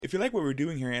If you like what we're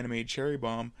doing here, Anime Cherry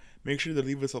Bomb, make sure to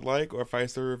leave us a like or a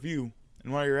 5-star review.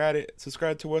 And while you're at it,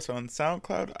 subscribe to us on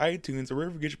SoundCloud, iTunes, or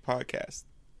wherever you get your podcast.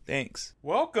 Thanks.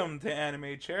 Welcome to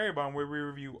Anime Cherry Bomb, where we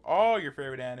review all your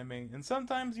favorite anime and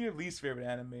sometimes your least favorite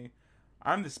anime.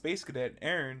 I'm the Space Cadet,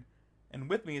 Aaron, and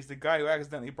with me is the guy who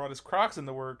accidentally brought his Crocs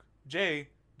into work, Jay.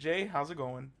 Jay, how's it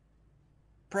going?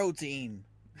 Protein.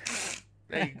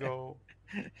 There you go.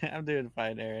 I'm doing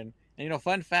fine, Aaron. And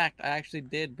fun fact, I actually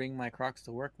did bring my Crocs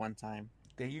to work one time.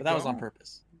 There you But go. that was on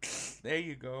purpose. There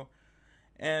you go.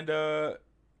 And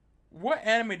what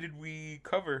anime did we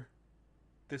cover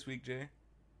this week, Jay?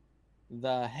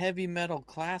 The heavy metal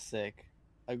classic,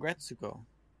 Agretsuko.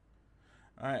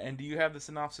 Alright, and do you have the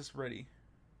synopsis ready?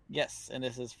 Yes, and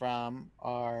this is from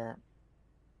our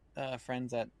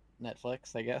friends at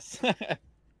Netflix, I guess.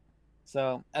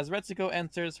 So, as Retsuko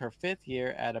enters her 5th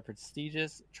year at a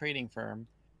prestigious trading firm,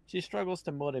 she struggles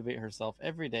to motivate herself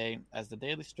every day as the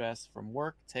daily stress from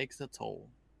work takes a toll.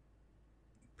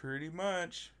 Pretty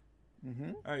much.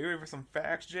 Mm-hmm. Alright, you ready for some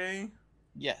facts, Jay?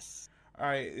 Yes.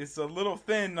 Alright, it's a little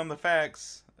thin on the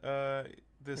facts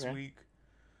this week.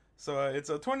 So, it's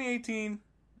a 2018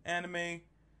 anime,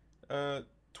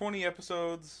 20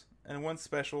 episodes, and one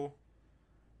special.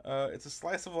 It's a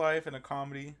slice of life and a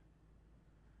comedy.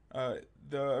 The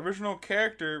original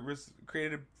character was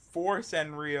created for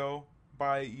Sanrio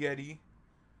by Yeti.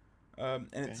 And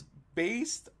it's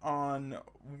based on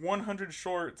 100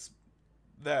 shorts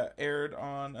that aired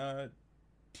on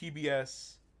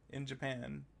TBS in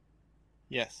Japan.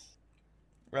 Yes.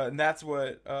 And that's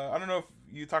what, I don't know if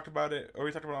you talked about it, or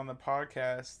we talked about it on the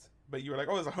podcast, but you were like,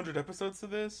 oh, there's 100 episodes to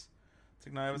this? It's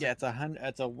like, no, it was it's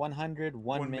a 100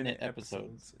 1-minute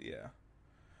episodes. Yeah.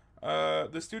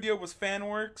 The studio was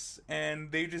Fanworks,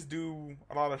 and they just do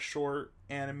a lot of short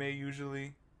anime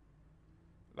usually,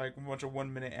 like a bunch of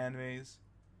 1-minute animes.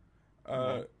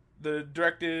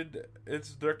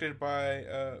 It's directed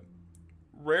by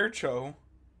Rare Cho,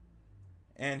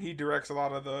 and he directs a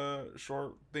lot of the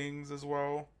short things as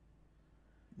well.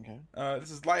 Okay. This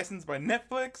is licensed by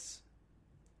Netflix,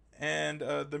 and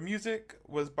the music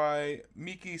was by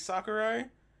Miki Sakurai,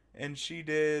 and she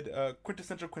did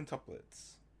Quintessential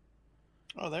Quintuplets.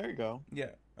 Oh, there you go.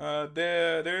 Yeah.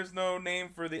 There's no name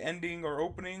for the ending or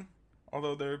opening,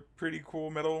 although they're pretty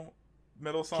cool metal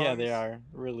songs. Yeah, they are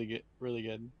really good, really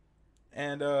good.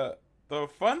 And the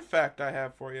fun fact I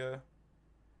have for you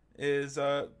is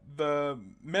the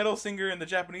metal singer in the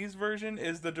Japanese version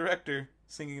is the director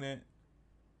singing it.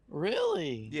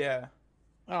 Really? Yeah.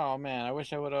 Oh man, I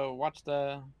wish I would have watched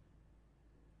the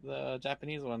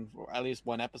Japanese one for at least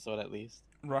one episode at least.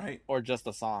 Right. Or just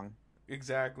a song.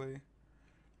 Exactly.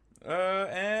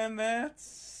 And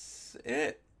that's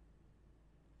it.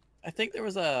 I think there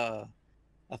was a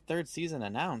 3rd season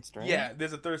announced, right? Yeah,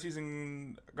 there's a 3rd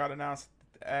season got announced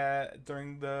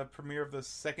during the premiere of the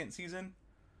 2nd season.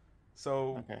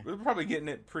 So we're probably getting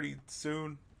it pretty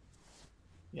soon.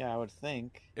 Yeah, I would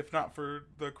think. If not for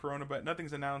the corona, but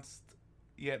nothing's announced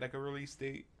yet, like a release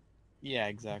date. Yeah,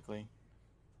 exactly.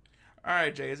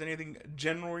 Alright, Jay, is there anything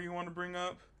general you want to bring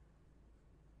up?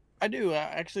 I do.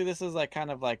 Actually, this is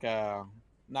kind of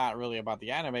not really about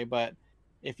the anime, but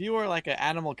if you were like an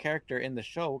animal character in the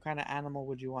show, what kind of animal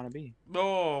would you want to be?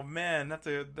 Oh man, that's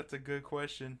a good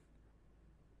question.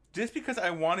 Just because I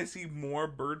want to see more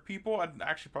bird people, I'd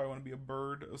actually probably want to be a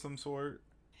bird of some sort.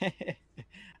 I'd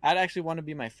actually want to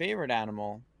be my favorite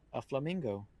animal, a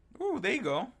flamingo. Ooh, there you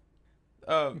go.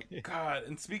 God,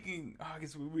 and speaking, I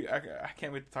guess I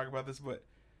can't wait to talk about this, but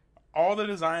all the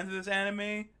designs of this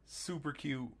anime, super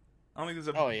cute. I don't think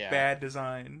there's a bad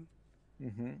design.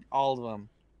 Mm-hmm. All of them.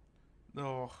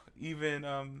 Oh, even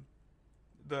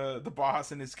the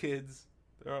boss and his kids,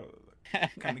 they're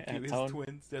kind of cute. His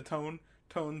twins,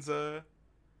 Tone's 2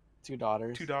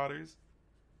 daughters. 2 daughters.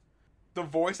 The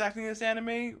voice acting in this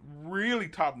anime really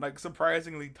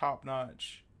surprisingly top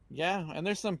notch. Yeah, and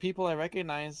there's some people I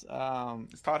recognize.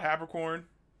 It's Todd Haberkorn.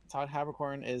 Todd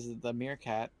Haberkorn is the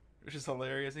meerkat, which is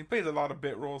hilarious. He plays a lot of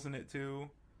bit roles in it too.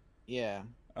 Yeah.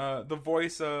 The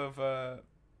voice of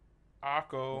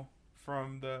Akko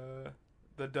from the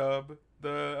dub,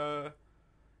 the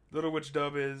Little Witch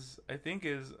dub is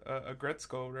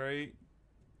Agretsuko, right?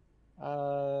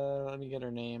 Let me get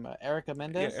her name. Erica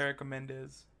Mendez. Yeah, Erica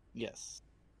Mendez. Yes.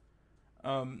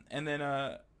 And then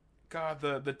God,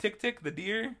 the Tick Tick, the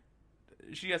deer,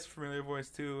 she has a familiar voice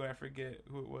too. I forget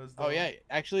who it was though. Oh yeah,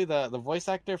 actually the voice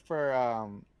actor for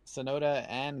Sonoda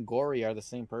and Gory are the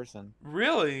same person.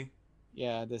 Really?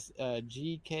 Yeah, this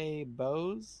GK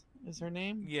Bose is her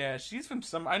name. Yeah, she's from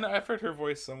some. I've heard her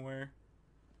voice somewhere.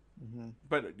 Mm-hmm.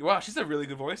 But wow, she's a really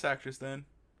good voice actress then.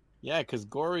 Yeah, because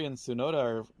Gory and Tsunoda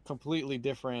are completely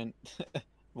different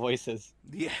voices.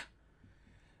 Yeah.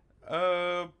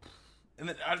 Uh, and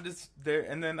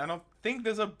then I don't think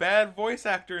there's a bad voice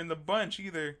actor in the bunch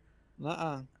either.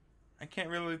 Nuh-uh. I can't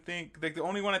really think. Like the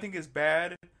only one I think is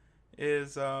bad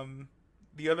is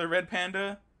the other red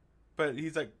panda, but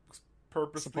he's like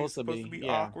purposely supposed to be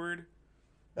Yeah. awkward,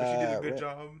 but she did a good R-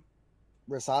 job.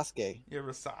 Rasasuke. Yeah,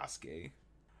 Sasuke.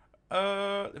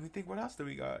 Let me think. What else do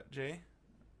we got, Jay?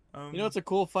 You know what's a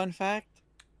cool fun fact?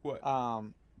 What?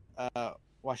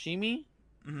 Washimi,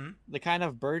 Mm-hmm. the kind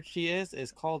of bird she is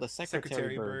called a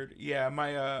secretary bird. Yeah,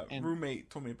 my And roommate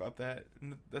told me about that.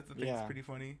 And that's the thing. It's yeah, pretty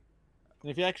funny.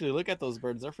 and if you actually look at those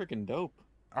birds, they're freaking dope.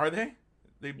 Are they?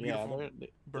 They Yeah, beautiful they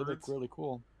look birds. really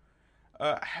cool.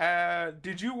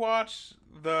 Did you watch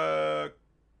the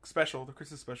special, the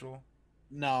Christmas special?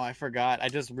 No, I forgot. I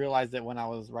just realized it when I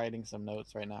was writing some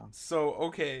notes right now. So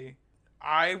okay,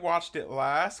 I watched it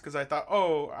last because I thought,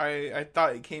 I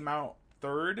thought it came out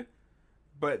third,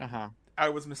 but Uh-huh. I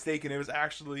was mistaken.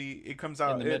 It comes In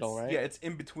out the middle, right? Yeah, it's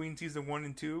in between season 1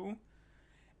 and 2,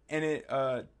 and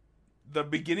the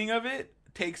beginning of it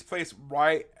takes place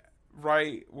right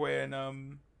when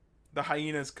the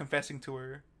hyena's confessing to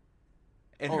her,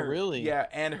 and Oh, her really? yeah,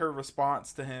 and her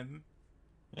response to him.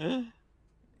 oh,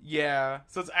 Yeah,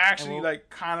 so it's actually well, like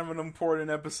kind of an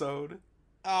important episode.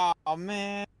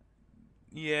 man.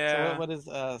 Yeah. So what is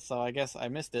so I guess I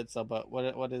missed it, so but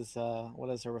what is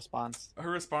her response? Her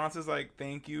response is like,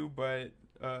 "Thank you, but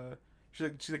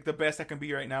she's like the best I can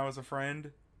be right now as a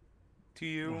friend to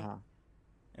you," Uh-huh.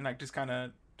 and like just kind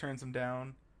of turns him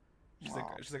down. She's Aw.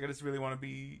 like, "I just really want to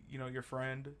be, your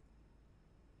friend,"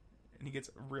 and he gets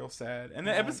real sad. And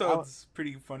the Man, episode's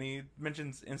pretty funny. It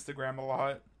mentions Instagram a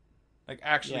lot, like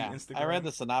actually yeah, Instagram. I read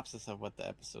the synopsis of what the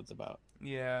episode's about.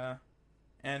 Yeah,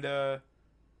 and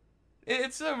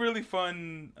it's a really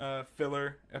fun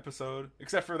filler episode,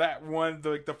 except for that one.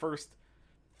 The first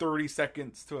 30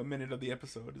 seconds to a minute of the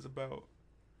episode is about.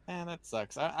 Man, that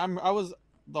sucks. I was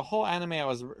the whole anime I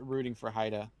was rooting for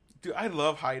Haida. Dude, I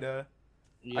love Haida.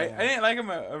 I Yeah. didn't like him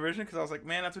originally because I was like,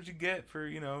 man, that's what you get for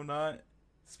not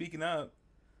speaking up.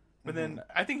 But then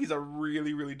I think he's a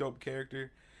really really dope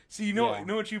character. See, you know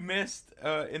what you missed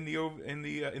in the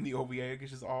OVA, I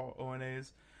guess it's all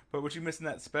ONAs. But what you missed in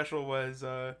that special was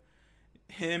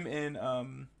him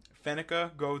and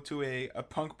Fenneca go to a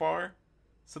punk bar.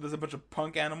 So there's a bunch of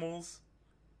punk animals.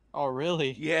 Oh,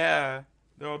 really? Yeah,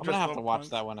 they're all I'm dressed gonna have up to watch punks.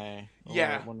 that when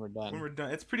when we're done. When we're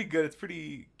done. It's pretty good. It's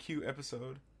pretty cute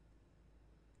episode.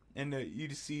 And you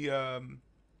just see Haida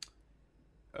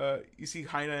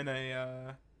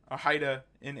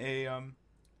in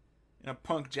a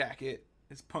punk jacket,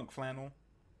 his punk flannel.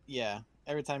 Yeah.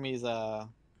 Every time he's all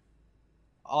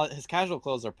his casual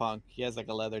clothes are punk. He has like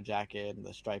a leather jacket and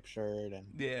the striped shirt and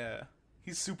Yeah,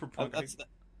 he's super punk.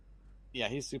 yeah,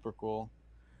 he's super cool.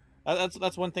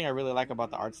 That's one thing I really like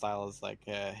about the art style is like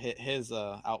his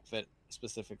outfit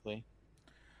specifically.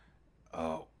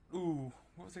 Oh, ooh,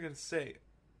 what was I gonna say?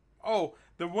 Oh,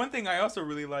 the one thing I also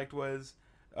really liked was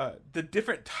the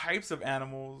different types of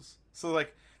animals. So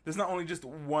like, there's not only just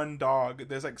one dog.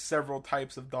 There's like several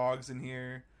types of dogs in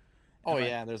here. Oh And,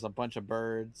 yeah, there's a bunch of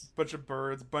birds. bunch of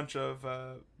birds, bunch of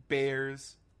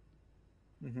bears.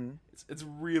 Mm-hmm. It's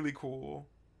really cool.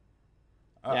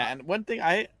 Yeah, and one thing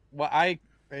what I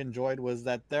enjoyed was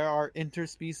that there are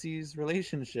interspecies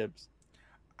relationships.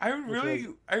 I really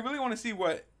want to see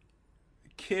what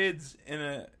kids in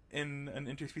an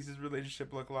interspecies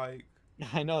relationship look like.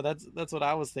 I know that's what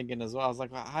I was thinking as well. I was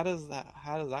like, well, how does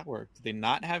that work? Do they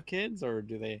not have kids or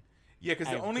do they Yeah, because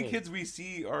the have only kids? kids we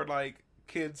see are like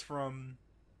kids from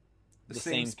the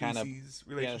same same kind of species yeah,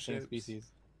 the relationships. same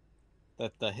species?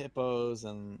 The hippos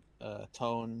and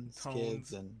Tones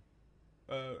kids Tones. and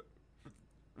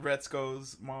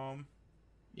Retsuko's mom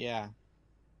yeah.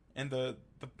 and the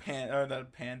not a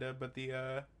panda, but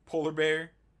the polar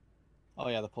bear, Oh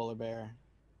yeah, the polar bear.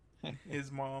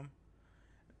 his mom.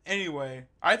 Anyway,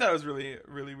 I thought it was really,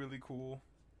 really, really cool.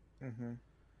 Mm-hmm.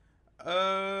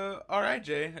 All right,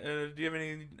 Jay. Do you have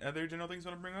any other general things you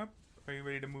want to bring up? Are you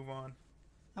ready to move on?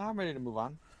 I'm ready to move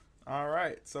on. All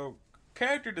right. So,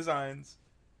 character designs.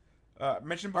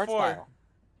 Mentioned Art before. style.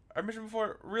 I mentioned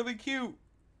before. Really cute.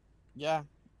 Yeah,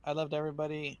 I loved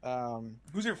everybody.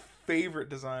 Who's your favorite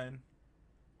design?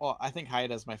 Well, I think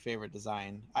Haida's my favorite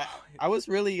design. I was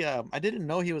really I didn't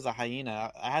know he was a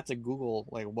hyena. I had to Google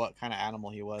like what kind of animal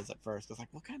he was at first. I was like,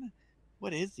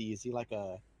 what is he? Is he like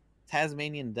a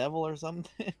Tasmanian devil or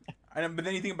something? But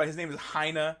then you think about his name is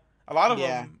Haina. A lot of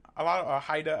Yeah. them, a lot of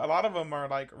Haida. A lot of them are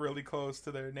like really close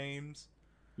to their names.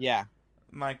 Yeah,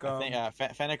 Like I think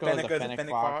Fenneko is a Fennec is a Fennec Fennec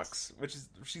Fox. Fox, which is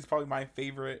she's probably my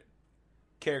favorite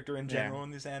character in Yeah. general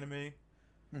in this anime.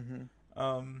 Mm-hmm.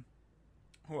 Um,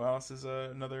 who else is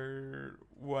another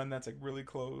one that's like really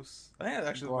close? I think that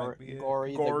actually might be it.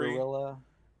 Gory the gorilla.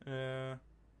 Yeah.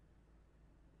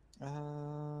 I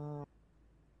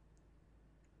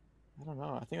don't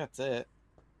know. I think that's it.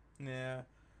 Yeah.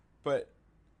 But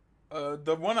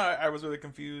the one I was really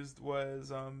confused was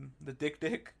the Dick,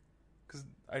 because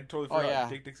I totally forgot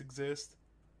Dick Dicks exist.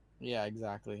 Yeah,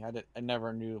 exactly. I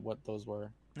never knew what those were.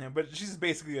 Yeah, but she's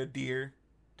basically a deer.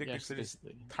 Dicks are just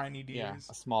basically tiny deers. Yeah,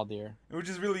 a small deer. Which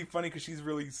is really funny because she's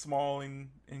really small and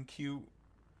cute.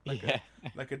 Like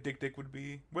a Dick would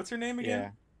be. What's her name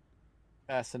again?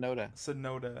 Yeah. Sonoda.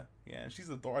 Sonoda. Yeah, she's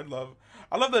adorable.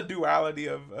 I love the duality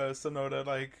of Sonoda.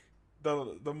 Like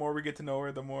the more we get to know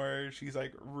her, the more she's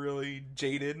like really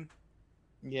jaded.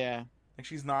 Yeah. Like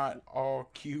she's not all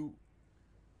cute.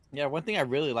 Yeah, one thing I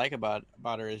really like about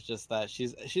her is just that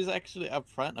she's actually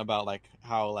upfront about like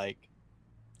how like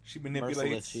she manipulates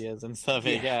merciless she is and stuff.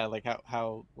 Yeah, like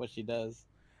how what she does.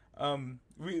 You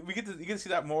get to see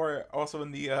that more also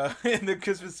in the in the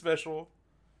Christmas special,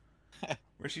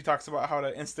 where she talks about how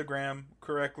to Instagram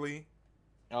correctly.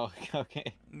 Oh,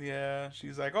 okay. Yeah,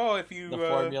 she's like, oh, if you the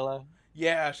formula.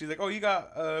 Yeah, she's like, oh, you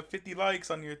got 50 likes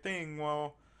on your thing.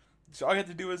 Well, so all you have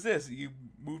to do is this: you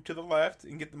move to the left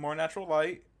and get the more natural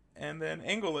light, and then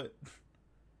angle it.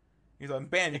 He's like,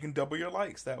 bam, you can double your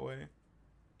likes that way.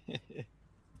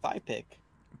 Thigh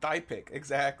pic,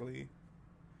 exactly.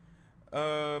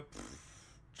 Trying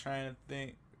to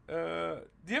think. Do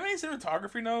you have any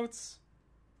cinematography notes?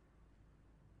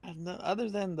 Other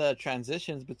than the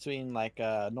transitions between like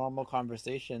normal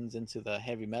conversations into the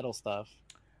heavy metal stuff.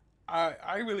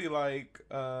 I really like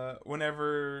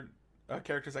whenever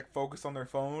characters like focus on their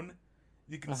phone,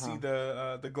 you can see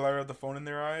the glare of the phone in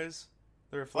their eyes,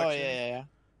 the reflection. Oh yeah.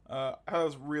 I thought it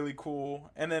was really cool.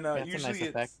 And then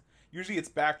usually it's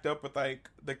backed up with like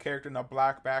the character in a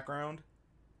black background.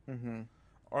 Mm-hmm.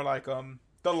 Or like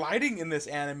the lighting in this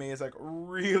anime is like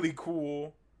really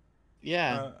cool.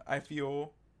 Yeah. I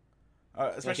feel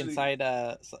especially like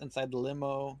inside the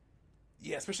limo.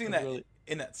 Yeah, especially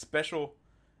in that special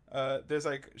there's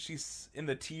like she's in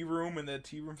the tea room, and the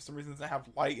tea room for some reason doesn't have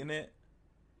light in it.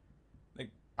 Like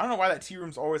I don't know why that tea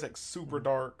room's always like super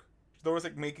dark. She's always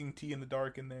like making tea in the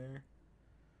dark in there.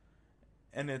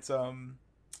 And it's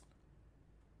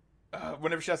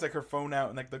whenever she has like her phone out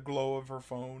and like the glow of her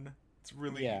phone, it's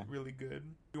really really good.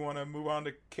 You want to move on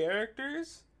to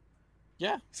characters?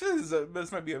 Yeah.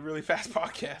 This might be a really fast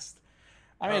podcast.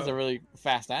 I mean, it's a really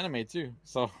fast anime too.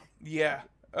 So yeah,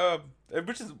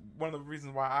 which is one of the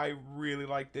reasons why I really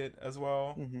liked it as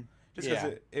well. Mm-hmm. Just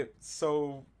because it's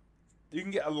so you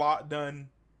can get a lot done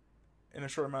in a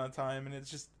short amount of time, and it's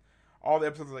just all the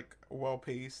episodes are like well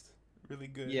paced, really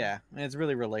good. Yeah, and it's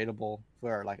really relatable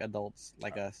for like adults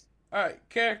like us. All right,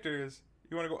 characters.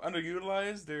 You want to go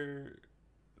underutilized or?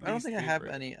 I don't think I have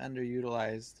any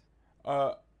underutilized.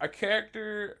 A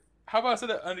character. How about instead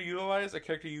of underutilized, a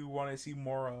character you want to see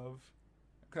more of?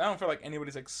 Because I don't feel like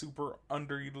anybody's like super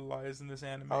underutilized in this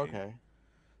anime. Okay.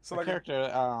 So like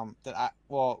character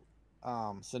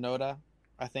Sonoda,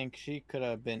 I think she could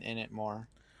have been in it more.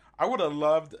 I would have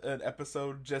loved an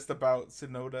episode just about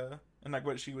Sonoda and like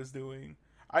what she was doing.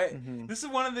 This is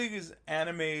one of these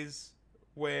animes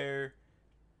where,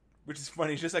 which is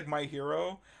funny, it's just like My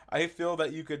Hero. I feel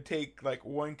that you could take like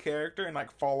one character and like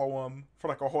follow them for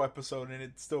like a whole episode and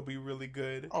it'd still be really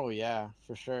good. Oh yeah,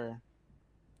 for sure.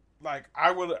 Like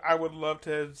I would love to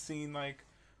have seen like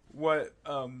what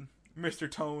Mr.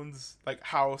 Tone's like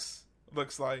house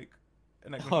looks like,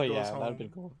 and like when he goes home. That'd be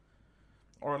cool.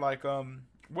 Or like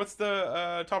what's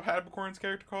the Top Hatabicorn's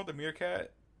character called? The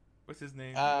meerkat. What's his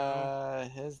name?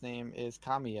 His name is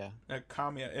Kamiya.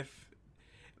 Kamiya. If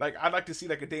like I'd like to see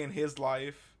like a day in his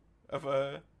life of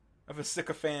a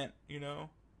sycophant, you know.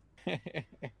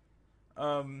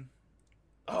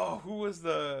 Who was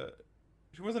the?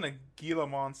 She wasn't a Gila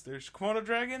monster. Komodo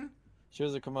dragon. She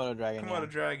was a Komodo dragon.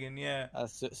 Dragon, yeah.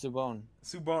 Subone.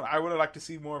 Subone. I would have liked to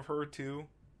see more of her too.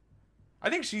 I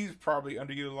think she's probably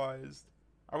underutilized.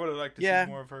 I would have liked to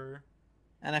see more of her.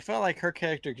 And I felt like her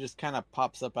character just kind of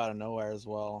pops up out of nowhere as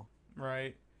well.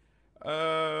 Right.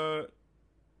 God,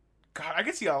 I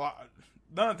could see a lot.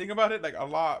 Now that I think about it, like a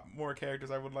lot more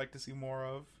characters I would like to see more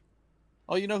of.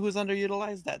 Oh, you know who's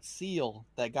underutilized? That seal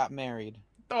that got married.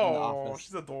 Oh,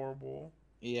 she's adorable.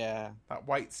 Yeah. That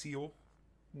white seal.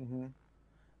 Mm-hmm.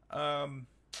 Trying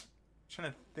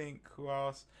to think who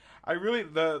else. I really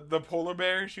the polar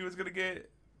bear she was gonna get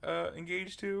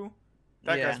engaged to.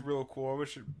 That guy's real cool. I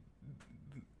wish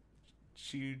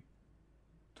she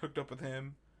hooked up with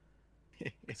him.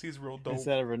 'Cause he's real dope.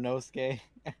 Instead of Renosuke.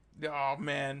 Oh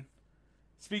man.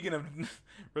 Speaking of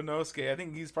Renosuke, I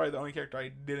think he's probably the only character I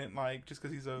didn't like, just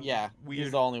because he's a weird.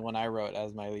 He's the only one I wrote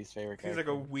as my least favorite character. He's like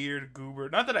a weird goober.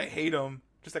 Not that I hate him,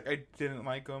 just like I didn't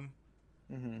like him.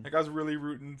 Mm-hmm. Like I was really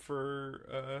rooting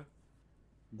for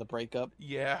the breakup.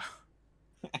 Yeah.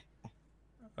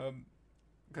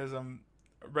 Because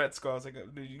Red Skull, I was like,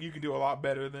 you can do a lot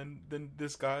better than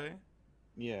this guy.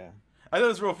 Yeah. I thought it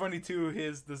was real funny too.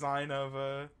 His design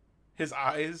of his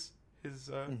eyes,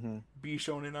 his B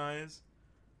shonen eyes.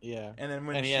 Yeah. And then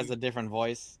when he has a different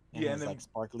voice. And yeah, his, and then, like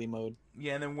sparkly mode.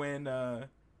 Yeah, and then when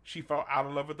she fell out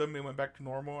of love with him, it went back to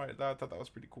normal. I thought that was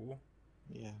pretty cool.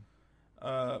 Yeah.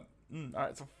 All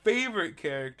right. So favorite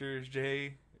characters,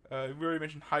 Jay. We already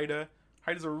mentioned Haida.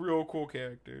 Haida's a real cool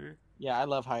character. Yeah, I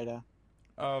love Haida.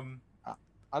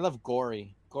 I love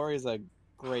Gory. Gory's a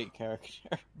great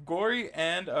character. Gory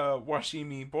and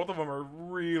Washimi, both of them are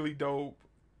really dope.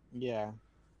 Yeah.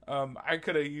 I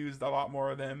could have used a lot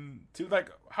more of them too. Like,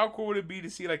 how cool would it be to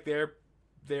see like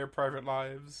their private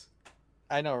lives?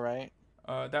 I know, right?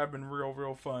 That would have been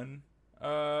real fun. If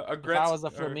I was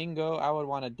a flamingo, I would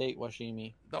want to date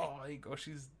Washimi. Oh, there you go.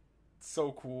 She's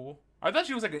so cool. I thought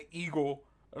she was like an eagle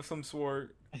of some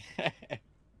sort.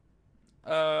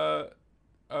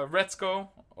 Retsuko,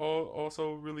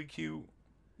 also really cute.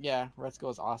 Yeah,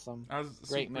 Retsuko is awesome. I was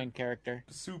great main character.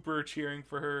 Super cheering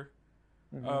for her.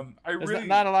 Mm-hmm. There's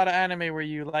not a lot of anime where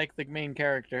you like the main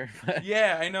character.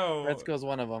 Yeah, I know. Retsuko's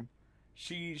one of them.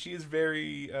 She is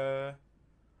very.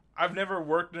 I've never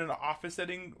worked in an office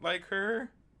setting like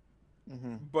her,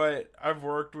 but I've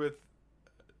worked with.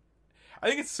 I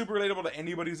think it's super relatable to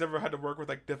anybody who's ever had to work with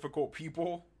like difficult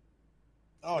people.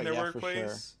 Oh, in their yeah, workplace. for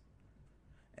sure.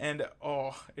 And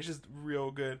it's just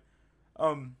real good.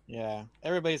 Yeah,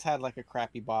 everybody's had like a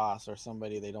crappy boss or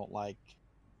somebody they don't like.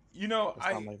 You know,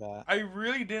 like that. I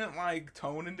really didn't like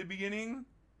Tone in the beginning,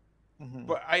 Mm-hmm.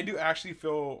 but I do actually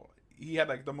feel he had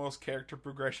like the most character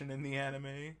progression in the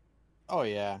anime. Oh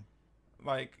yeah,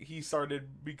 Like he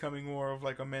started becoming more of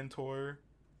like a mentor,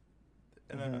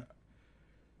 and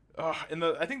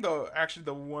I think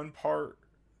the one part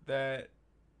that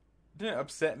didn't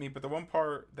upset me, but the one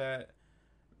part that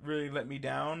really let me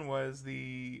down was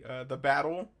the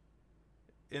battle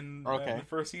in the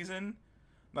first season.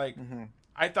 Like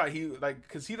I thought he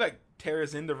because he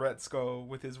tears into Retsuko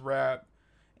with his rap,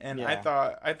 and I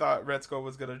thought Retsuko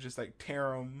was gonna just like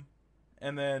tear him,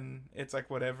 and then it's like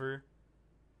whatever.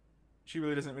 She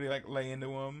really doesn't really like lay into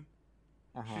him.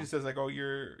 She just says like, "Oh,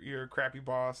 you're a crappy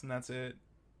boss," and that's it.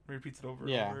 Repeats it over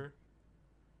and over.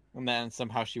 And then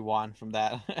somehow she won from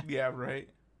that. Yeah, right.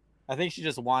 I think she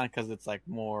just won because it's like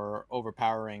more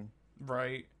overpowering.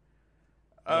 Right.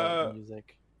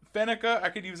 Music. Fenneka, I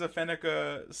could use a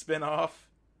Fenneka spinoff.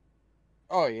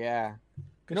 Oh yeah.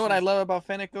 You know what I love about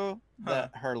Fenneko?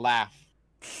 Her laugh.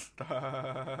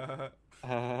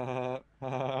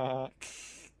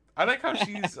 I like how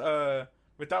she's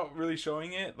without really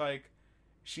showing it, like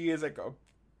she is like a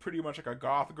pretty much like a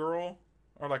goth girl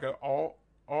or like a alt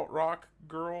rock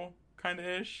girl kind of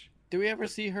ish. Do we ever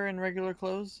see her in regular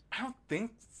clothes? I don't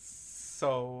think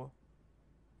so.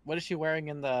 What is she wearing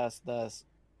in the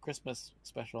Christmas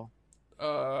special?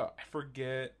 I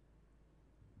forget.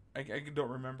 I don't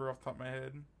remember off the top of my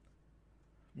head.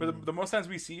 But the most times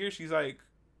we see her, she's like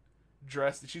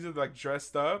dressed. She's either like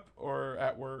dressed up or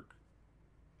at work.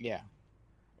 Yeah.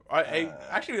 I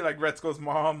actually like Retsuko's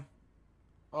mom.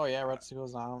 Oh yeah,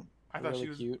 Retsuko's mom. I thought she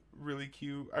was cute. Really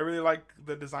cute. I really like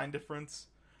the design difference,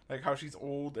 like how she's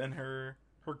old and her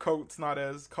coat's not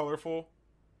as colorful.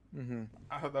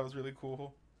 I thought that was really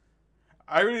cool.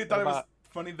 I really thought it was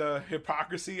funny the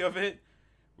hypocrisy of it,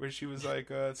 where she was like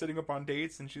sitting up on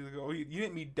dates and she's like, "Oh, you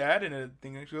didn't meet Dad in a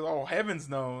thing." And she goes, "Oh heavens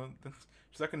no!"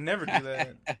 She's like, "I could never do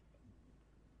that."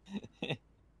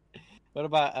 What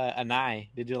about Anai?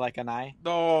 Did you like Anai?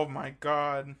 Oh my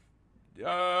god.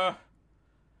 No.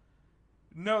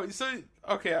 So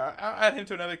okay, I'll add him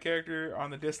to another character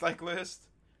on the dislike list.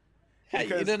 You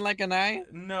didn't like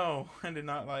Anai? No, I did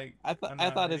not like. I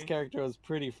thought his character was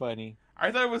pretty funny.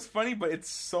 I thought it was funny, but it's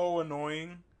so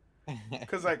annoying.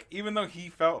 Because like, even though he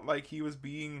felt like he was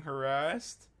being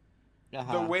harassed,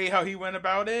 the way how he went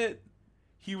about it,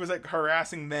 he was like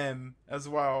harassing them as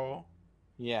well.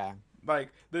 Yeah.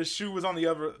 Like the shoe was on the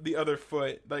other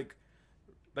foot. Like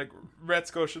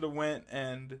Retsuko should have went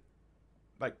and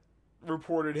like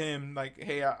reported him. Like,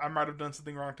 hey, I might have done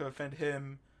something wrong to offend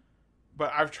him,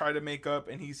 but I've tried to make up,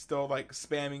 and he's still like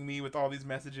spamming me with all these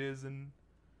messages and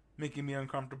making me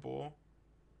uncomfortable.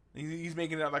 He's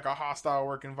making it like a hostile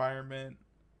work environment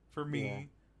for me.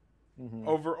 Mm-hmm.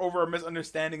 over a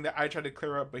misunderstanding that I tried to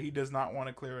clear up, but he does not want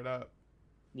to clear it up.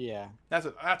 Yeah. That's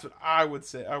what I would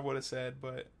say. I would have said,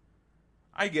 but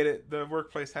I get it. The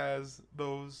workplace has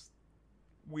those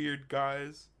weird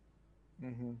guys,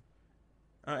 Mm-hmm.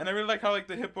 and I really like how like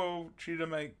the hippo treated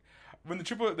him like when the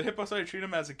hippo started treating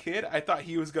him as a kid. I thought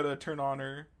he was gonna turn on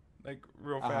her like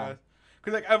real fast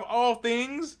because like of all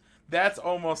things, that's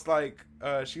almost like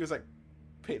she was like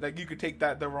like you could take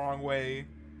that the wrong way,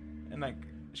 and like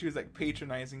she was like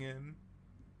patronizing him.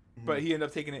 But he ended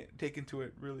up taking to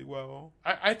it really well.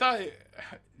 I thought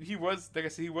he was, like I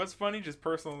said, he was funny. Just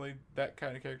personally, that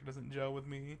kind of character doesn't gel with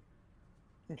me.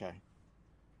 Okay.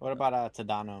 What about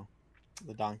Tadano,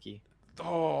 the donkey?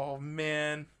 Oh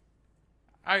man,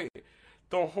 I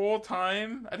the whole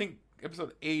time I think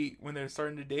episode 8 when they're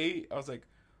starting to date, I was like,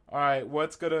 all right,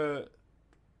 what's the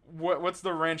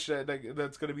wrench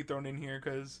that's gonna be thrown in here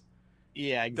because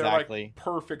Yeah, they're exactly. like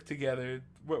perfect together.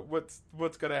 What's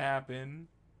gonna happen?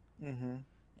 Mm-hmm.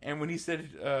 And when he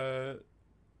said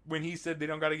they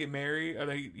don't got to get married,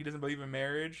 or he doesn't believe in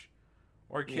marriage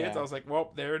or kids, Yeah. I was like,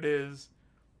 well, there it is.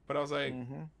 But I was like,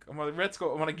 Mm-hmm. I'm like,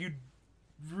 Retsuko, I'm like, you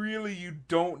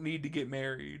don't need to get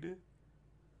married.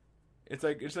 It's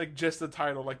like just the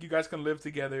title. Like you guys can live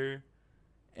together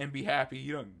and be happy.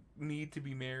 You don't need to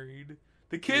be married.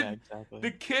 Yeah, exactly. The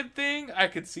kid thing, I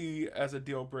could see as a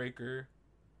deal breaker.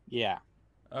 Yeah.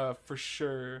 For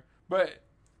sure. But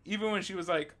even when she was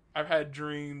like, I've had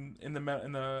dream in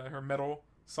her metal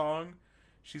song,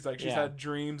 she's like she's had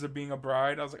dreams of being a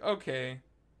bride. I was like, okay,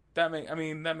 that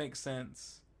makes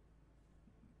sense.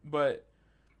 But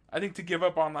I think to give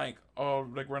up on like, oh,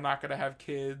 like we're not gonna have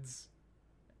kids,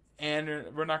 and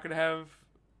we're not gonna have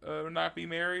not be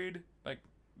married, like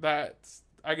that's,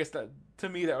 I guess that to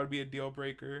me that would be a deal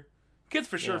breaker. Kids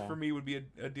for sure for me would be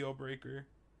a deal breaker.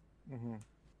 Mm-hmm.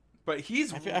 But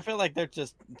I feel like they're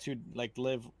just to like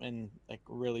live in like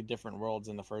really different worlds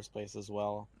in the first place as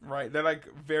well. Right, they're like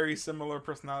very similar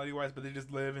personality wise, but they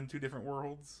just live in two different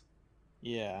worlds.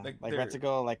 Yeah, like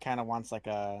Retsuko like kind of wants like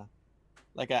a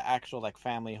actual like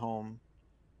family home,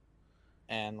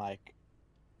 and like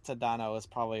Tadano is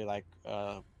probably like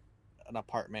an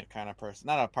apartment kind of person,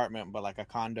 not an apartment but like a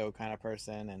condo kind of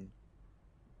person, and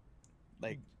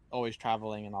like always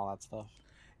traveling and all that stuff.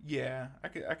 Yeah, I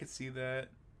could see that.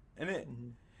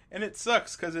 And it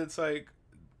sucks because it's like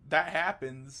that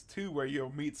happens too, where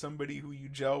you'll meet somebody who you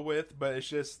gel with, but it's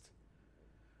just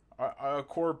a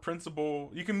core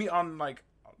principle. You can meet on like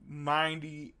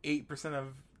 98%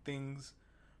 of things,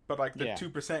 but like the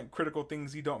 2% critical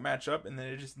things you don't match up, and then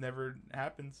it just never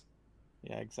happens.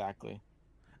 Yeah, exactly.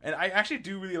 And I actually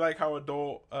do really like how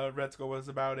adult Retsuko was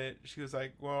about it. She was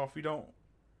like, well, if you don't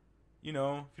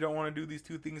want to do these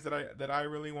two things that I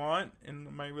really want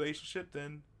in my relationship,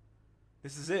 then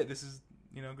this is it. This is,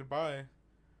 goodbye.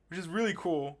 Which is really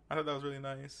cool. I thought that was really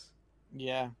nice.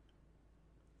 Yeah.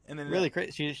 And then really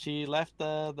crazy. She left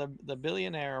the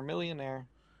billionaire or millionaire.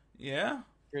 Yeah.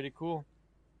 Pretty cool.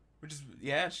 Which is,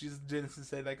 yeah, she didn't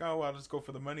say like, oh, well, I'll just go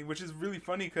for the money, which is really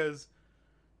funny because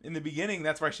in the beginning,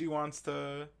 that's why she wants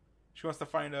to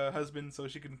find a husband so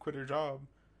she can quit her job.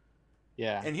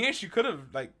 Yeah. And here she could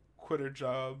have like quit her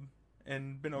job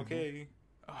and been okay.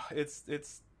 Mm-hmm.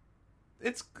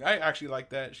 It's I actually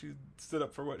like that she stood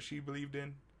up for what she believed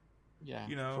in. Yeah,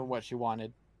 for what she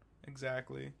wanted.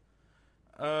 Exactly.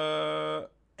 And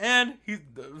he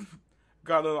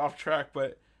got a little off track,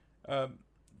 but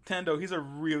Tendo, he's a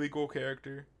really cool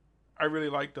character. I really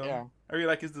liked him. Yeah. I really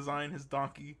like his design, his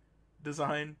donkey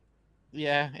design.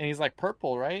 Yeah, and he's like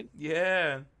purple, right?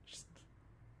 Yeah.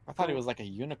 I thought he was like a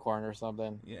unicorn or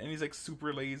something. Yeah, and he's like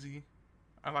super lazy.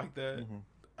 I like that. Mm-hmm.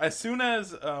 As soon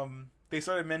as they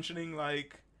started mentioning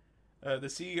like the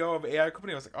CEO of AI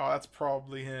company, I was like, oh, that's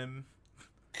probably him.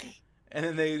 And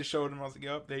then they showed him. I was like,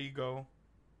 yep, there you go.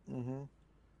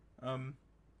 Mm-hmm.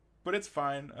 But it's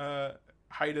fine.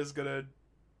 Haida's gonna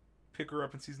pick her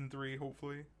up in season 3,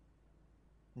 hopefully.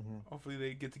 Mm-hmm. Hopefully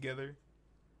they get together.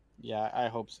 Yeah, I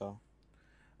hope so.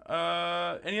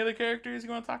 Any other characters you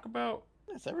want to talk about?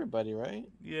 That's everybody, right?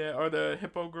 Yeah, or the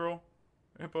hippo girl,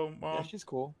 hippo mom. Yeah, she's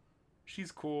cool.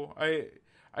 She's cool.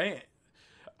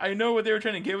 I know what they were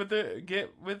trying to get with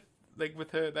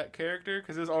her, that character,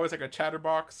 because there's always like a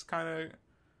chatterbox kind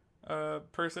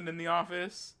of person in the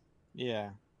office. Yeah,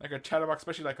 like a chatterbox,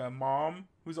 especially like a mom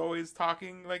who's always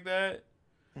talking like that.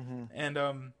 Mm-hmm.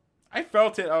 And I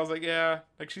felt it. I was like, yeah,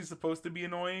 like she's supposed to be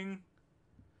annoying.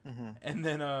 Mm-hmm. And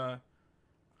then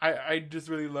I just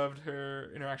really loved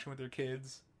her interaction with her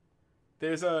kids.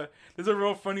 There's a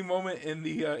real funny moment in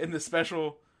the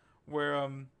special where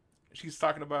she's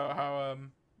talking about how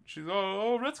she's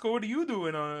Retsuko, what are you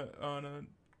doing on a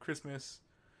Christmas.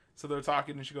 So they're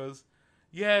talking, and she goes,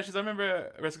 "Yeah." I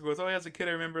remember. Retsuko goes, "Oh, yeah, as a kid,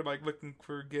 I remember like looking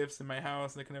for gifts in my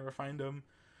house, and I could never find them."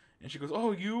 And she goes,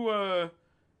 "Oh, your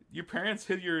parents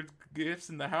hid your gifts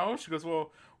in the house?" She goes,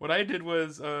 "Well, what I did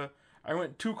was, I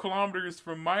went 2 kilometers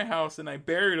from my house and I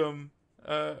buried them.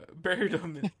 Buried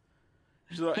them."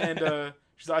 She's like,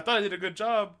 "I thought I did a good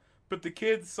job, but the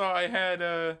kids saw I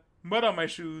had mud on my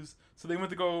shoes, so they went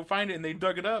to go find it and they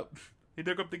dug it up. They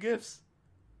dug up the gifts."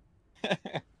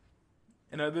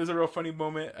 And there's a real funny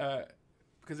moment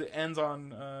because it ends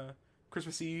on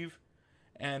Christmas Eve,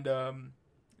 and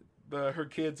her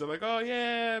kids are like, "Oh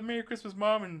yeah, Merry Christmas,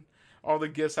 Mom," and all the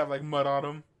gifts have like mud on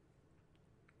them.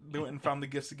 They went and found the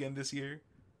gifts again this year.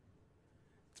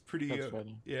 It's pretty. That's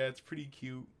funny. Yeah, it's pretty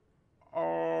cute.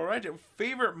 All right,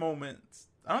 favorite moments.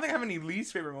 I don't think I have any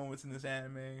least favorite moments in this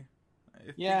anime.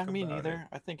 Yeah, me neither.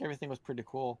 I think everything was pretty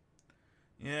cool.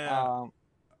 Yeah.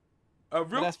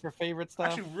 But as for favorite stuff,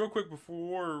 actually, real quick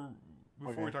before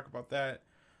we talk about that,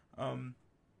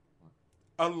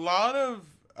 a lot of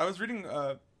I was reading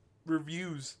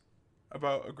reviews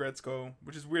about Aggretsuko,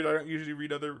 which is weird. I don't usually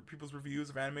read other people's reviews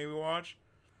of anime we watch.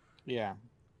 Yeah,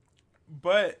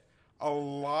 but a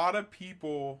lot of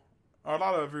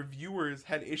reviewers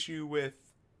had issue with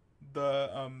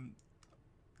the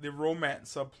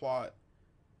romance subplot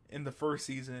in the first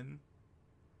season.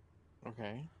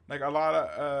 Okay. Like a lot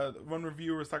of one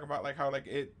reviewer was talking about like how like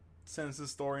it sends the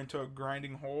story into a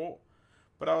grinding halt,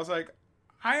 but I was like,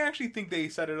 I actually think they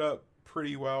set it up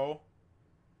pretty well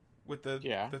with the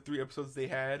 3 episodes they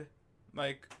had.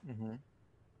 Like,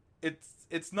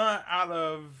 it's not out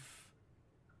of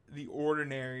the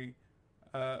ordinary,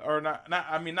 or not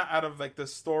out of like the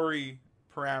story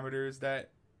parameters that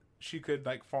she could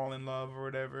like fall in love or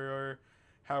whatever, or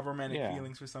have romantic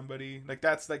feelings for somebody. Like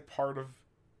that's like part of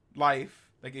life.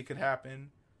 Like it could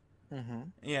happen.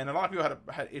 Yeah, and a lot of people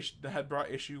had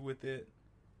brought issue with it,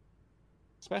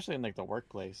 especially in like the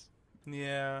workplace.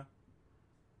 Yeah.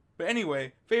 But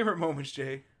anyway, favorite moments,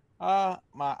 Jay. I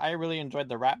really enjoyed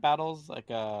the rap battles, like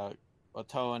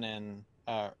Otone and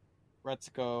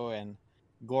Retsuko and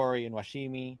Gori and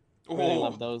Washimi. Really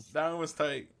love those. That one was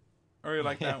tight. I really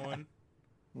liked that one.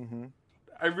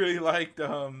 I really liked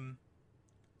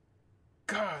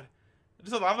God.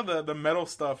 Just a lot of the metal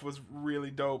stuff was really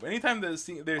dope. Anytime they're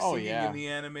singing in the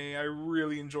anime, I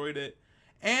really enjoyed it.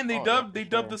 And they dubbed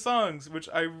the songs, which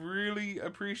I really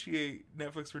appreciate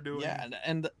Netflix for doing. Yeah,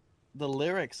 and the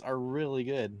lyrics are really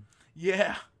good.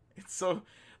 Yeah, it's so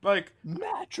like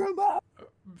match 'em up.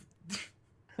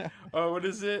 What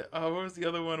is it? What was the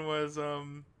other one? Was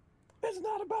it's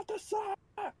not about the socks.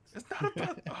 It's not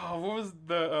about. What was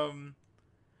the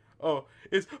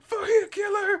it's Fire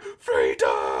Killer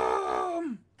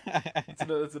Freedom.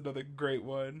 That's another great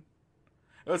one.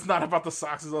 It's not about the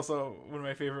socks is also one of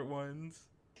my favorite ones.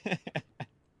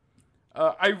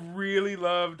 I really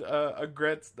loved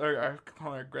Retsuko's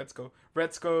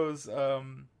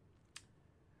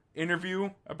interview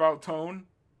about Tone.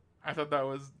 I thought that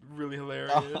was really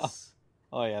hilarious.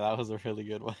 Oh yeah, that was a really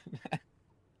good one.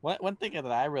 One thing that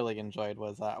I really enjoyed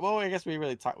was I guess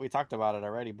we talked about it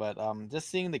already, but just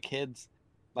seeing the kids,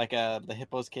 like the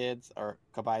Hippo's kids or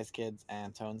Kabai's kids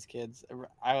and Tone's kids,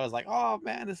 I was like, oh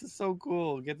man, this is so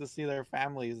cool. Get to see their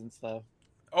families and stuff.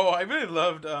 Oh, I really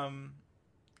loved the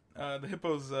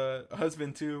Hippo's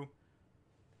husband too.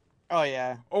 Oh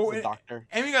yeah. Oh, the doctor.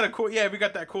 And we got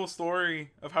that cool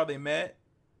story of how they met.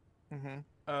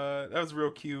 That was real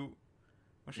cute.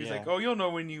 When she's like, "Oh, you'll know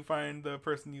when you find the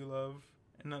person you love,"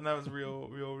 and that was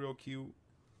real cute.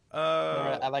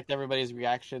 I liked everybody's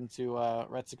reaction to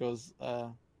Retsuko's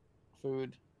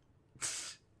food.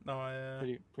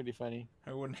 No, pretty funny.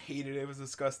 Everyone hated it. It was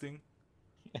disgusting.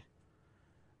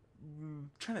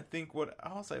 Trying to think what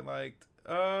else I liked.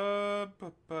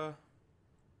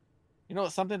 You know,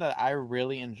 something that I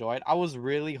really enjoyed. I was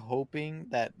really hoping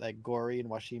that like Gori and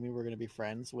Washimi were gonna be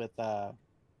friends with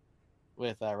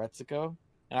Retsuko,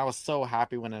 and I was so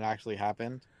happy when it actually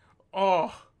happened.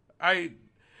 Oh, I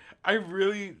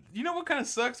really, you know what kind of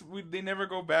sucks? They never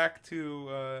go back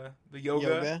to the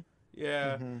yoga.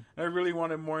 Yeah, I really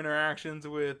wanted more interactions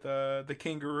with the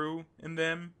kangaroo in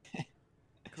them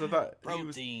because I thought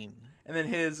protein. And then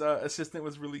his assistant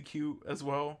was really cute as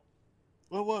well.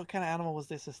 Well, what kind of animal was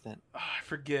the assistant? I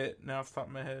forget now off the top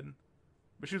of my head,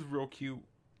 but she was real cute.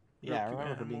 I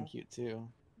remember her being cute too.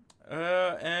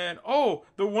 And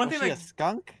the one thing, like a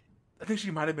skunk? I think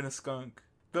she might have been a skunk.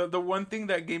 The one thing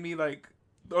that gave me like,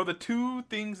 the two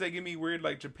things that give me weird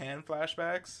like Japan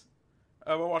flashbacks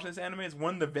while watching this anime is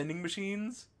one, the vending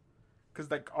machines, because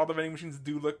like all the vending machines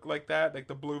do look like that, like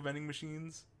the blue vending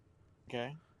machines.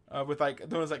 Okay. with like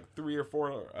there was like 3 or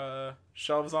 4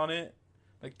 shelves on it.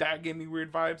 Like that gave me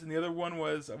weird vibes. And the other one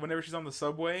was whenever she's on the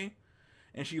subway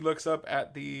and she looks up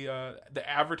at the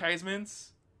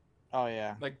advertisements. Oh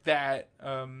yeah. Like that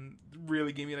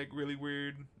really gave me like really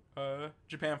weird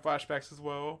Japan flashbacks as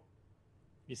well.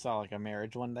 You saw like a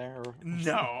marriage one there? Or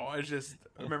No, I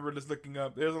remember just looking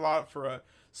up. There's a lot for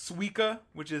Suica,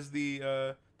 which is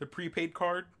the prepaid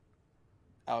card.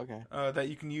 Oh, okay. That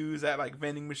you can use at like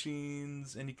vending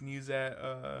machines, and you can use that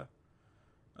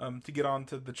to get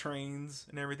onto the trains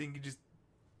and everything. You just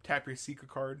tap your Suica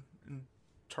card and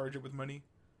charge it with money.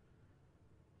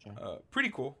 Okay. Pretty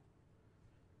cool.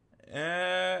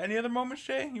 Any other moments,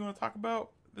 Jay, you want to talk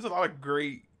about? There's a lot of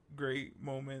great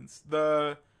moments.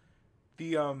 The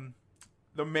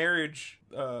marriage,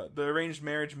 the arranged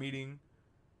marriage meeting.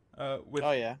 With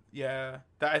oh yeah.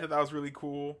 I thought that was really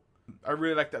cool. I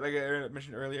really like that. Like I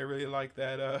mentioned earlier, I really like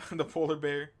that. The polar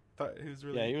bear. Thought he was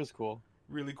really he was cool.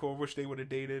 Really cool. Wish they would have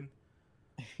dated.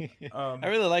 I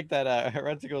really like that.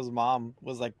 Retsuko's mom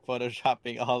was like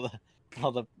photoshopping all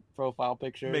the profile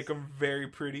pictures. Make them very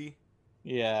pretty.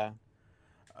 Yeah.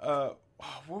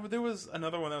 There was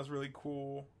another one that was really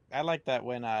cool. I like that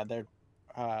when they're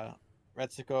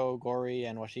Retsuko, Gori,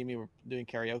 and Washimi were doing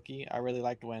karaoke. I really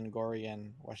liked when Gori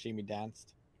and Washimi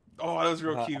danced. Oh, that was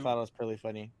real cute. I thought it was pretty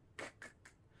funny.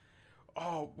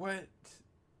 Oh, what?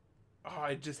 Oh,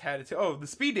 I just had it. Oh, the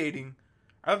speed dating.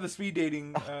 I thought the speed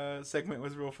dating segment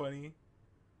was real funny.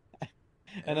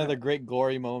 Another great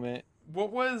Gori moment.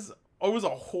 What was? Oh, it was a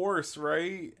horse,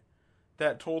 right?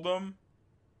 That told them,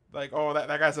 like, oh, that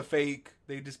guy's a fake.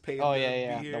 They just paid him. Oh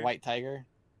yeah. The white tiger.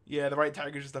 Yeah, the white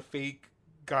tiger's just a fake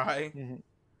guy. Mm-hmm.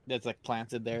 That's like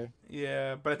planted there.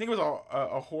 Yeah, but I think it was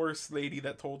a horse lady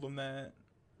that told them that.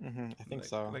 Mm-hmm. I think like,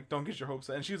 so. Like, don't get your hopes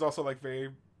up. And she was also like very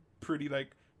pretty,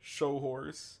 like show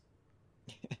horse.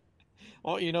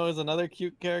 Well, there's another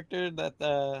cute character that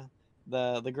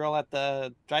the girl at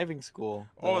the driving school.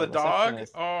 The dog.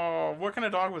 Oh, what kind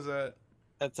of dog was that?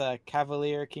 That's a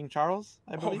Cavalier King Charles,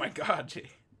 I believe. Oh my God, Jay,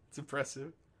 it's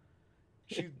impressive.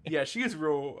 She is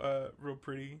real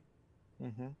pretty.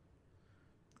 Mm-hmm.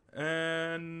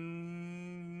 And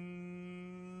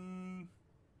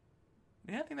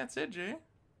yeah, I think that's it, Jay.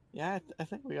 Yeah, I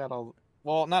think we got all.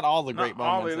 Well, not all the great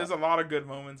moments. There's a lot of good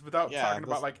moments without talking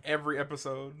about like every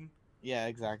episode. Yeah,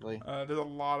 exactly. There's a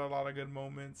lot of good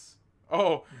moments.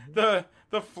 Oh, the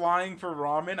flying for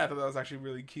ramen. I thought that was actually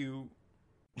really cute.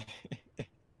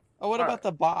 Oh, what about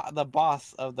the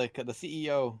boss of the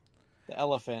CEO, the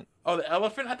elephant? Oh, the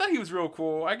elephant. I thought he was real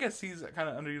cool. I guess he's kind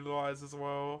of underutilized as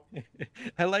well.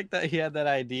 I like that he had that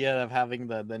idea of having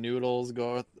the noodles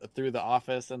go through the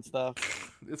office and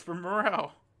stuff. It's for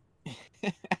morale.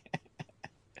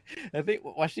 I think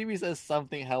Washimi says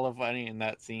something hella funny in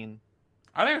that scene.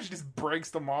 I think she just breaks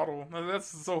the model. That's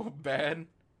so bad.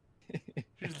 She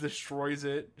just destroys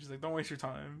it. She's like, don't waste your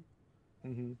time.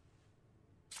 Mm-hmm.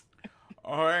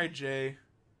 All right, Jay.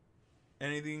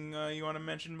 Anything you want to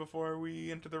mention before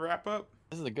we enter the wrap up?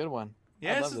 This is a good one.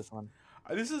 Yeah, I love this one.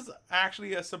 This is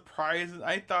actually a surprise.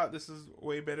 I thought this is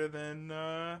way better than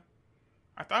I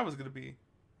thought it was going to be.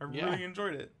 I really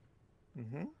enjoyed it.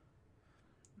 Mm-hmm.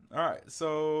 All right,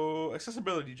 so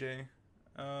accessibility, Jay.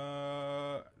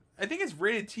 I think it's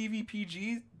rated TV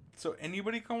PG, so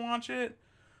anybody can watch it.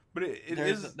 But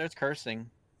there's cursing.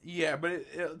 Yeah, but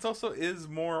it also is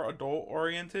more adult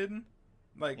oriented.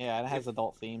 Like it has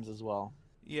adult themes as well.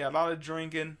 Yeah, a lot of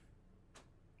drinking.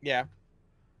 Yeah.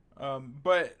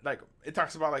 But like it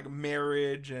talks about like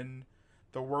marriage and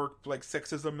the work, like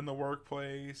sexism in the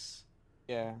workplace.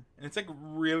 Yeah. And it's like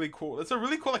really cool. It's a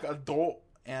really cool like adult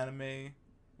anime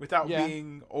without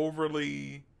being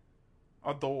overly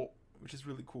adult, which is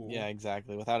really cool. Yeah,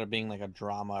 exactly. Without it being like a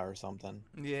drama or something.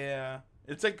 Yeah.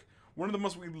 It's like one of the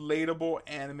most relatable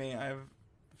anime I've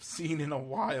seen in a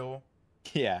while.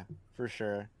 Yeah, for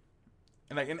sure.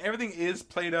 And everything is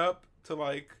played up to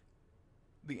like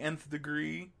the nth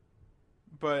degree,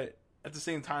 but at the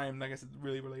same time, like I said,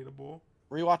 really relatable.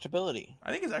 Rewatchability.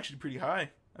 I think it's actually pretty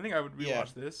high. I think I would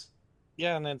rewatch this.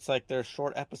 Yeah, and it's like they're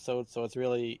short episodes, so it's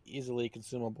really easily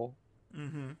consumable.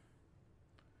 Mm-hmm.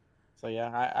 So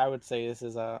yeah, I would say this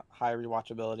is a high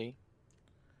rewatchability.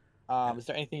 Is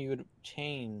there anything you would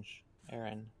change,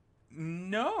 Aaron?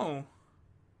 No,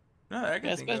 I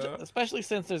can think of. Especially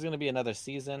since there's going to be another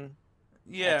season.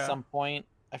 Yeah. At some point,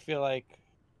 I feel like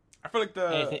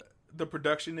the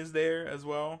production is there as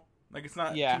well. Like it's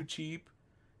not too cheap,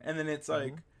 and then it's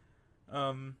like,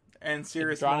 and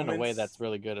serious. It's drawn moments. in a way that's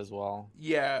really good as well.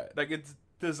 Yeah, like its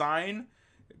design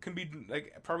can be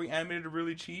like probably animated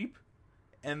really cheap,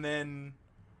 and then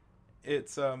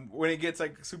it's when it gets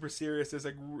like super serious, there's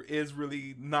like is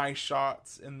really nice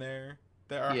shots in there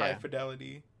that are high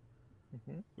fidelity,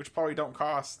 which probably don't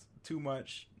cost too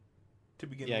much to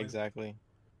begin with. Yeah, exactly.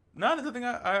 Not something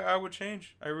I would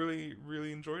change. I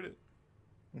really enjoyed it.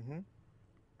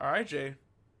 All right, Jay.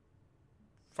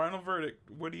 Final verdict.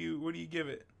 What do you give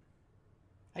it?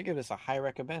 I give this a high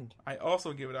recommend. I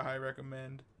also give it a high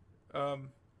recommend.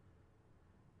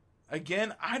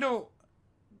 Again, I don't.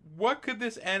 What could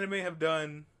this anime have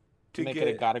done to make get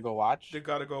it a gotta go watch? To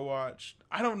gotta go watch.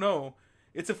 I don't know.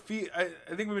 It's a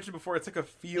I think we mentioned before. It's like a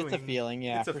feeling. It's a feeling,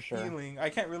 yeah, for sure. It's a feeling. I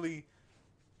can't really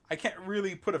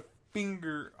put a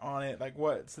finger on it. Like,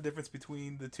 what's the difference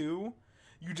between the two?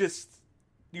 You just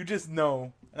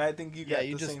know, and I think you got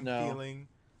the same feeling.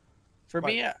 For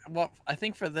me, well, I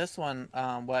think for this one,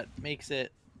 what makes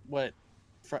it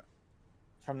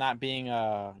from not being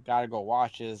a gotta go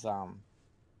watch is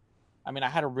I mean, I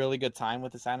had a really good time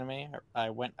with this anime.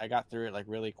 I got through it like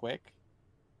really quick.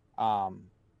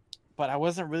 But I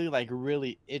wasn't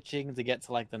really itching to get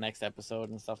to like the next episode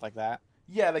and stuff like that.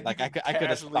 Yeah, like I could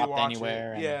have stopped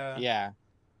anywhere. Yeah.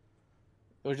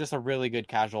 It was just a really good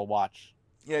casual watch.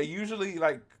 Yeah, usually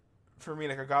like for me,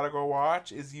 like a gotta go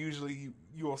watch is usually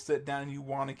you will sit down and you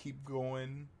want to keep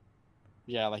going.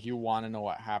 Yeah, like you want to know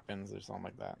what happens or something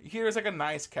like that. Here's like a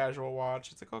nice casual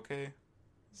watch. It's like, okay,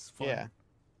 it's fun. Yeah.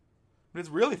 But it's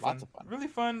really fun. Lots of fun. Really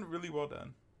fun, really well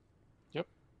done. Yep.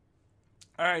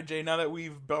 All right, Jay, now that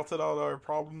we've belted out our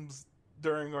problems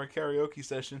during our karaoke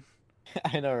session.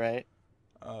 I know, right?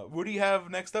 What do you have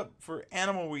next up for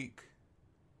Animal Week?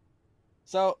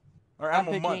 So, or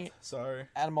Animal Month, sorry.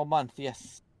 Animal Month,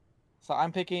 yes. So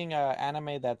I'm picking an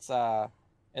anime that's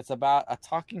it's about a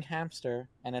talking hamster,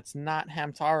 and it's not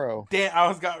Hamtaro. Damn,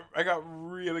 I got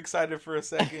real excited for a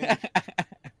second.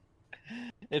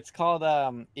 It's called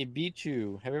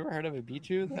Ibichu. Have you ever heard of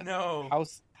Ibichu? No.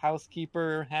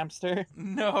 Housekeeper hamster?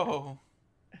 No.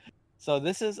 So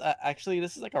this is actually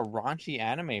like a raunchy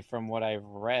anime from what I've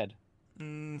read.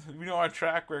 We know our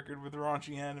track record with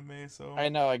raunchy anime, so I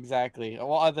know exactly.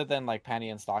 Well, other than like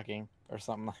Panty and Stocking or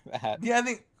something like that. Yeah, I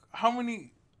think how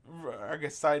many? I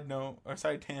guess side note or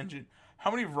side tangent.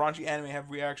 How many raunchy anime have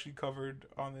we actually covered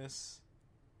on this?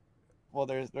 Well,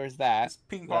 there's that. There's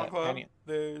Ping Pong Club.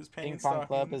 There's Ping Pong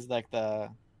Club is like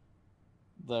the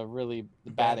really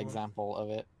bad example of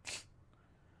it.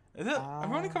 Is it? Have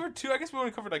we only covered two? I guess we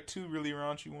only covered like two really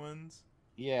raunchy ones.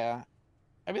 Yeah,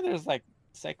 I mean, there's like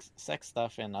sex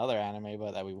stuff in other anime,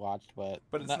 but that we watched, but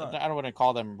it's not. I don't want to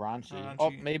call them raunchy. Oh,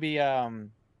 maybe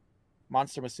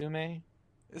Monster Musume.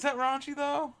 Is that raunchy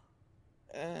though?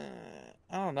 I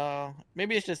don't know.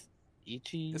 Maybe it's just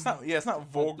ecchi. It's not. Yeah, it's not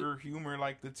vulgar humor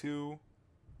like the two.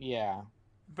 Yeah.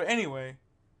 But anyway,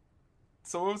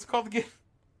 so what was it called again?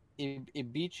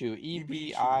 Ibichu.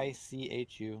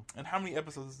 Ebichu. And how many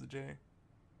episodes is it, Jay?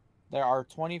 There are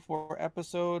 24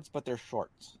 episodes, but they're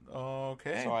short.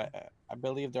 Okay. So I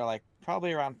believe they're like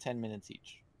probably around 10 minutes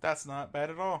each. That's not bad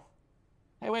at all.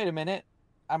 Hey, wait a minute.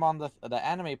 I'm on the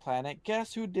anime planet.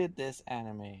 Guess who did this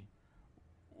anime?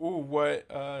 Ooh, what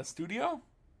studio?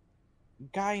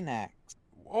 Gainax.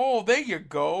 Oh, there you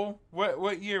go.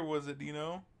 What year was it? Do you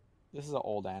know? This is an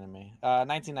old anime.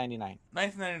 1999.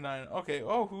 1999. Okay.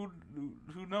 Oh, who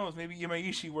knows? Maybe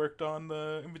Imaishi worked on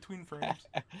the in between frames.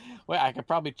 Wait, I could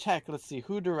probably check. Let's see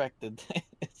who directed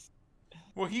this.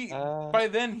 Well, by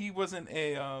then he wasn't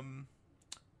a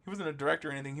director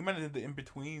or anything. He might have did the in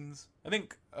betweens. I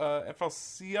think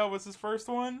FLCL was his first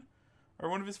one, or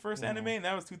one of his first anime, and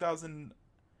that was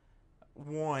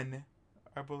 2001,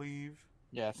 I believe.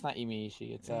 Yeah, it's not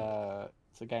Imaishi. It's a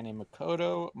guy named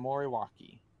Makoto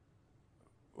Moriwaki.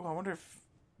 Oh, I wonder if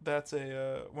that's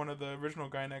one of the original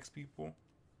Gainax people.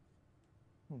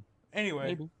 Anyway,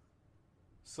 maybe.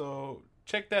 So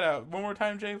check that out one more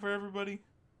time, Jay, for everybody.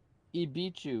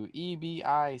 Ibichu,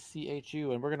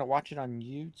 Ebichu, and we're gonna watch it on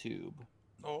YouTube.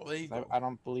 Oh, there you go. I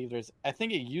don't believe there's. I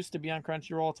think it used to be on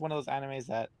Crunchyroll. It's one of those animes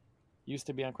that used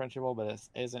to be on Crunchyroll, but it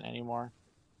isn't anymore.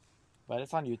 But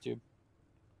it's on YouTube.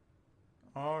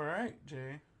 All right,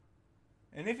 Jay.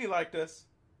 And if you liked us,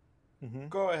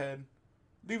 go ahead,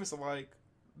 leave us a like,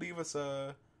 leave us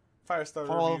a 5-star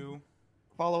review.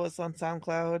 Follow us on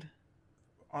SoundCloud,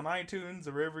 on iTunes,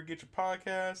 or wherever you get your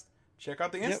podcast. Check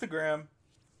out the Instagram.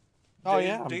 Oh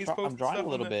yeah, I'm drawing a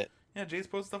little bit. Yeah, Jay's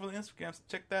posting stuff on the Instagram, so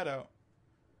check that out.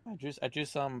 I drew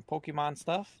some Pokemon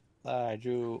stuff. I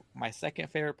drew my second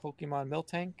favorite Pokemon,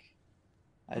 Miltank.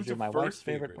 I drew my wife's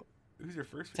favorite. Who's your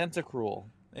first favorite? Tentacruel.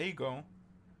 There you go.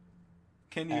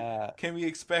 Can we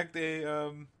expect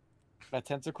a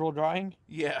Tentacruel drawing?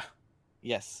 Yeah.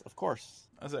 Yes, of course.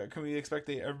 I was like, can we expect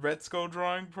a Red Skull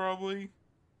drawing probably?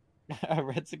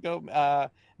 Retsuko,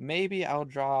 maybe I'll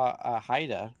draw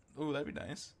Haida. Ooh, that'd be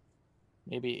nice.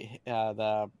 Maybe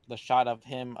the shot of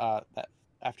him that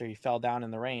after he fell down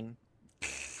in the rain.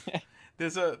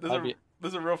 There's a there's That'd a be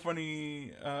there's a real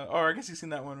funny. Or I guess you've seen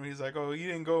that one where he's like, "Oh, you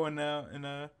didn't go and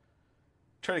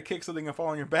try to kick something and fall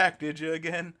on your back, did you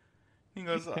again?" He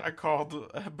goes, "I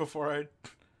called before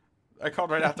I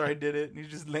called right after I did it." And he's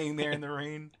just laying there in the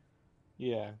rain.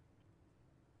 yeah.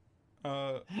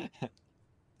 All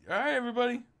right,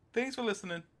 everybody. Thanks for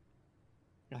listening.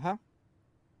 Uh-huh.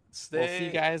 Stay. We'll see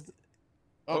you guys.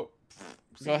 Oh,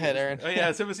 go ahead, Aaron. Oh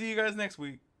yeah, so we'll see you guys next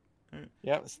week.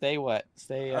 Yep. Stay what?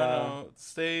 Stay. I don't know.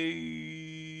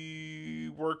 Stay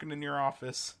working in your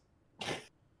office.